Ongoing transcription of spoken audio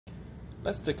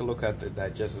Let's take a look at the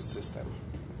digestive system.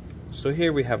 So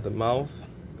here we have the mouth,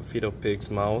 the fetal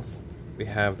pig's mouth. We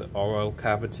have the oral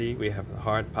cavity. We have the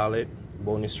hard palate,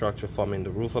 bony structure forming the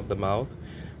roof of the mouth.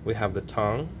 We have the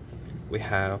tongue. We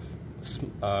have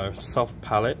soft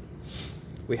palate.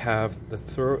 We have the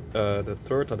throat or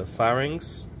the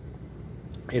pharynx.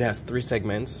 It has three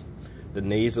segments: the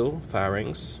nasal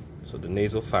pharynx, so the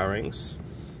nasal pharynx,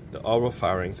 the oral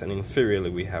pharynx, and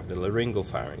inferiorly we have the laryngeal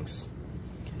pharynx.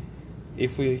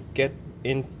 If we get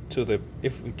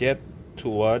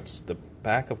towards the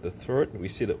back of the throat, we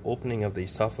see the opening of the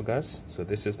esophagus. So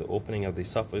this is the opening of the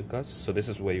esophagus. So this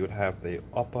is where you would have the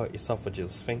upper esophageal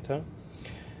sphincter.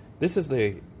 This is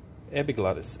the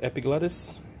epiglottis.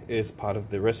 Epiglottis is part of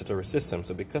the respiratory system.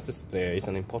 So because it's there, it's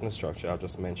an important structure. I'll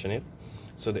just mention it.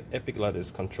 So the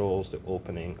epiglottis controls the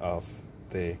opening of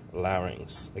the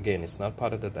larynx. Again, it's not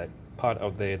part of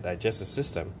the digestive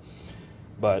system,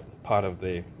 but part of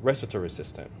the respiratory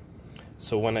system.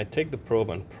 So when I take the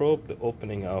probe and probe the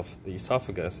opening of the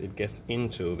esophagus, it gets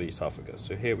into the esophagus.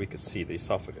 So here we could see the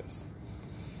esophagus.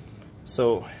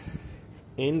 So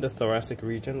in the thoracic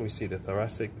region, we see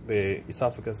the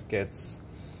esophagus gets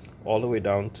all the way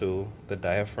down to the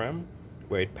diaphragm,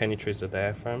 where it penetrates the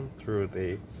diaphragm through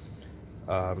the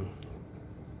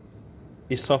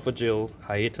esophageal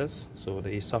hiatus. So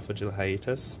the esophageal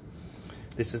hiatus,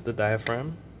 this is the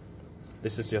diaphragm.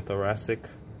 This is your thoracic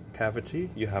cavity.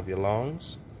 You have your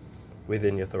lungs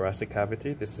within your thoracic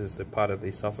cavity. This is the part of the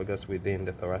esophagus within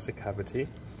the thoracic cavity.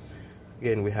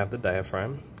 Again, we have the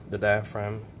diaphragm. The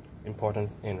diaphragm,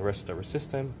 important in respiratory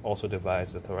system, also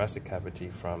divides the thoracic cavity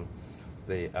from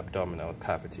the abdominal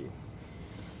cavity.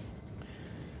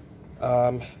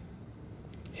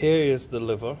 Here is the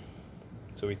liver.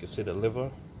 So we can see the liver.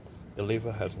 The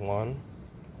liver has 1,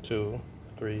 2,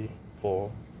 3,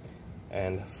 4,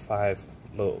 and 5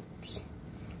 lobes.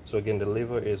 So again, the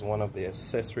liver is one of the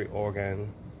accessory organs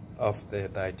of the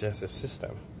digestive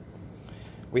system.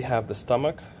 We have the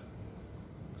stomach.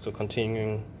 So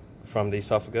continuing from the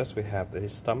esophagus, we have the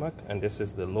stomach, and this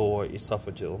is the lower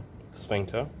esophageal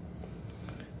sphincter.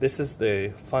 This is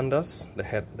the fundus, the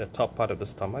head, the top part of the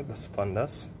stomach. That's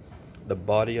fundus, the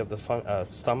body of the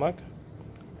stomach,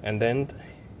 and then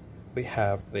we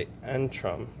have the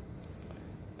antrum.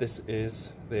 This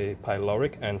is the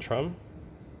pyloric antrum.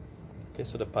 Okay,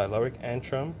 so the pyloric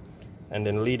antrum, and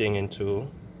then leading into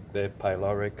the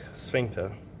pyloric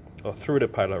sphincter, or through the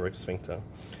pyloric sphincter.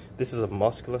 This is a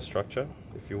muscular structure.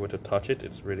 If you were to touch it,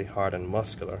 it's really hard and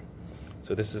muscular.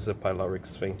 So this is a pyloric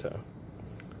sphincter.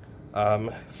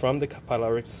 From the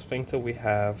pyloric sphincter, we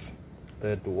have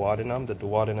the duodenum. The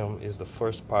duodenum is the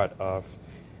first part of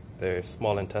the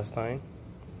small intestine.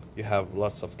 You have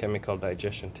lots of chemical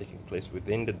digestion taking place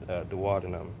within the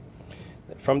duodenum.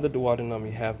 From the duodenum,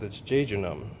 you have the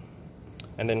jejunum,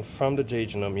 and then from the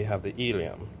jejunum, you have the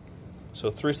ileum. So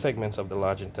 3 segments of the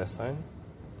large intestine: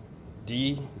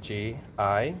 D, J,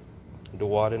 I,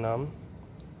 duodenum,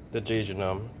 the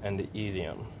jejunum, and the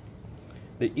ileum.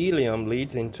 The ileum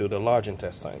leads into the large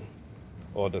intestine,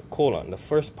 or the colon. The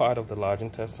first part of the large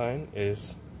intestine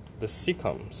is the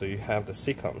cecum. So you have the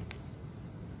cecum.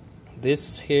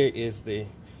 This here is the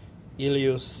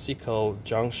ileocecal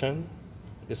junction.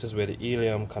 This is where the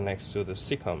ileum connects to the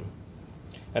cecum.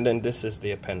 And then this is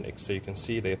the appendix. So you can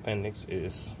see the appendix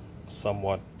is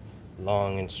somewhat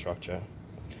long in structure.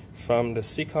 From the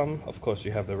cecum, of course,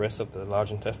 you have the rest of the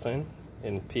large intestine.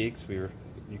 In pigs, you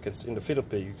can see in the fetal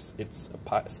pig, it's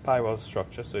a spiral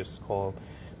structure, so it's called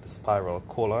the spiral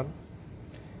colon.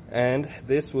 And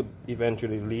this would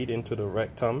eventually lead into the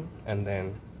rectum, and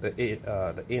then the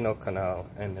anal canal,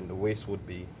 and then the waste would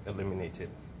be eliminated.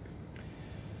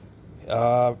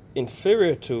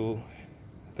 Inferior to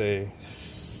the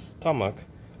stomach,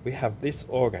 we have this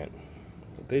organ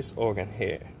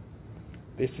here.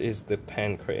 This is the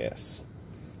pancreas.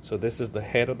 So this is the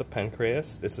head of the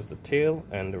pancreas, this is the tail,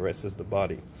 and the rest is the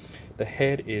body. The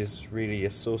head is really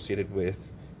associated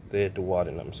with the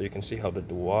duodenum. So you can see how the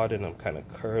duodenum kind of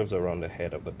curves around the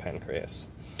head of the pancreas.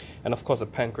 And of course, the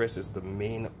pancreas is the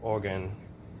main organ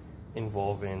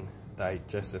involving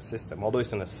digestive system. Although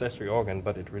it's an accessory organ,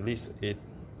 but it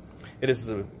is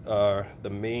the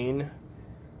main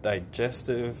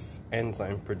digestive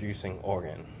enzyme producing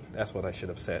organ. That's what I should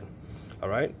have said. All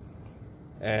right.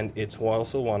 And it's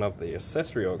also one of the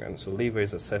accessory organs. So liver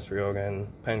is accessory organ,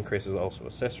 pancreas is also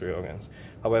accessory organs.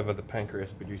 However, the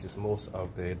pancreas produces most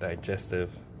of the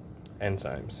digestive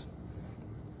enzymes.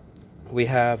 We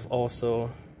have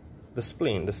also the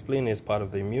spleen. The spleen is part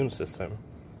of the immune system.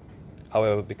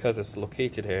 However, because it's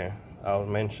located here, I'll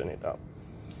mention it up.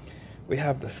 We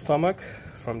have the stomach.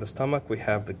 from the stomach, we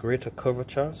have the greater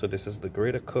curvature. So this is the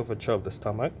greater curvature of the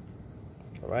stomach.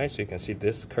 All right, so you can see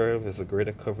this curve is the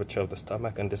greater curvature of the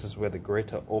stomach, and this is where the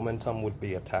greater omentum would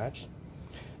be attached.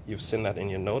 You've seen that in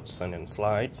your notes and in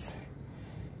slides.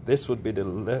 This would be the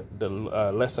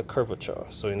lesser curvature.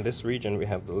 So in this region, we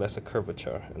have the lesser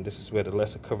curvature, and this is where the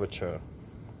lesser curvature,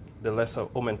 the lesser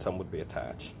omentum would be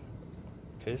attached.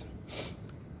 Okay,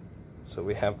 so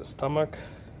we have the stomach.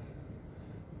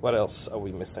 What else are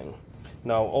we missing?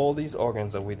 Now, all these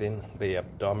organs are within the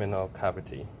abdominal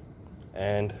cavity,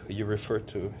 and you refer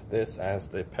to this as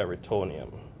the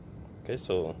peritoneum. Okay,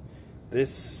 so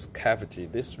this cavity,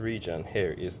 this region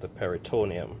here is the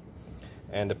peritoneum.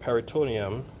 And the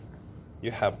peritoneum,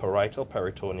 you have parietal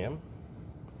peritoneum,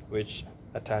 which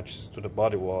attaches to the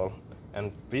body wall,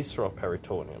 and visceral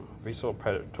peritoneum. Visceral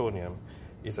peritoneum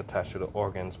is attached to the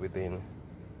organs within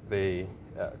the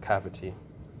cavity.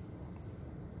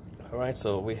 All right,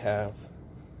 so we have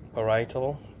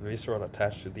parietal, visceral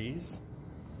attached to these,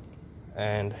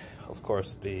 and of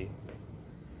course the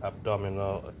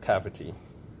abdominal cavity.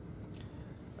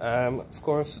 Of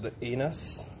course, the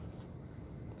anus.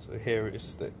 So here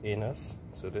is the anus.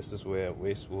 So this is where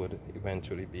waste would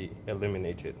eventually be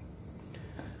eliminated.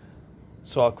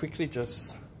 So I'll quickly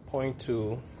just point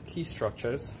to key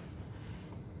structures.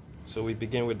 So we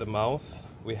begin with the mouth.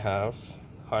 We have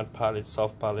hard palate,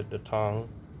 soft palate, the tongue.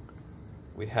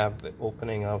 We have the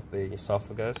opening of the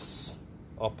esophagus,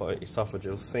 upper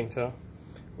esophageal sphincter.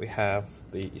 We have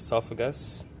the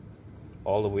esophagus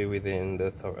all the way within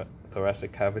the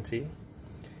thoracic cavity.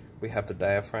 We have the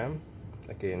diaphragm,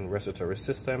 again, respiratory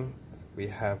system. We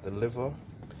have the liver.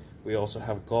 We also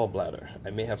have gallbladder. I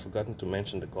may have forgotten to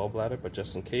mention the gallbladder, but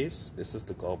just in case, this is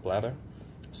the gallbladder.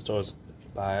 Stores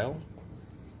bile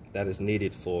that is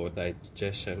needed for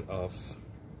digestion of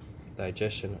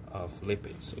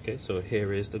lipids. Okay, so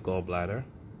here is the gallbladder,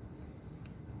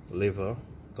 liver,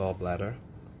 gallbladder.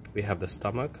 We have the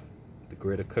stomach, the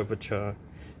greater curvature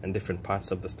and different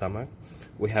parts of the stomach.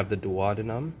 We have the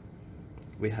duodenum.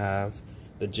 We have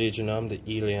the jejunum, the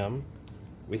ileum.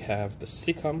 We have the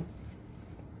cecum.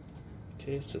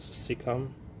 Okay, so it's the cecum.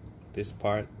 This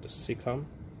part, the cecum,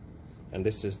 and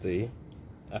this is the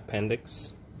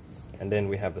appendix. And then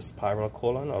we have the spiral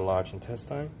colon, or large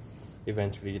intestine.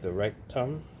 Eventually the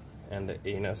rectum and the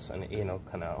anus and the anal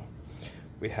canal.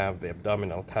 We have the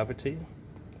abdominal cavity,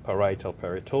 parietal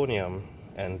peritoneum,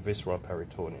 and visceral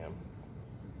peritoneum.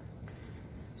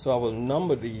 So I will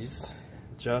number these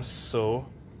just so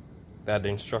that the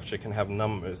instructor can have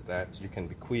numbers that you can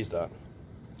be quizzed on.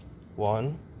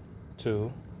 1,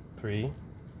 2, 3,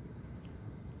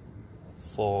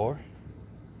 4,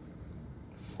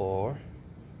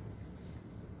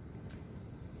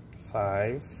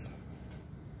 5,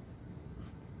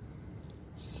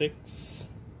 6.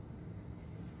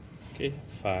 Okay,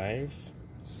 5,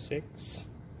 6,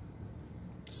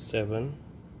 7,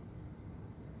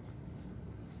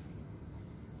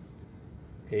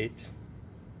 8,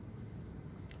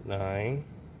 9,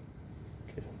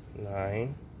 okay,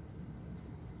 9,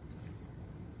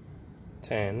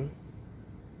 10,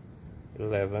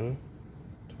 11,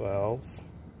 12,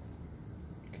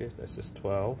 okay, this is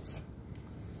 12,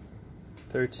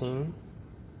 13,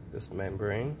 this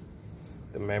membrane,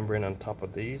 the membrane on top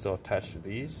of these or attached to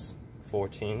these,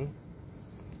 14,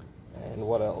 and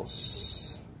what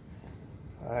else?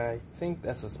 I think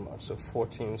that's as much, so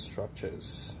 14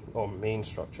 structures, or main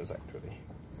structures actually.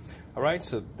 Alright,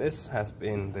 so this has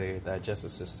been the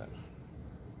digestive system.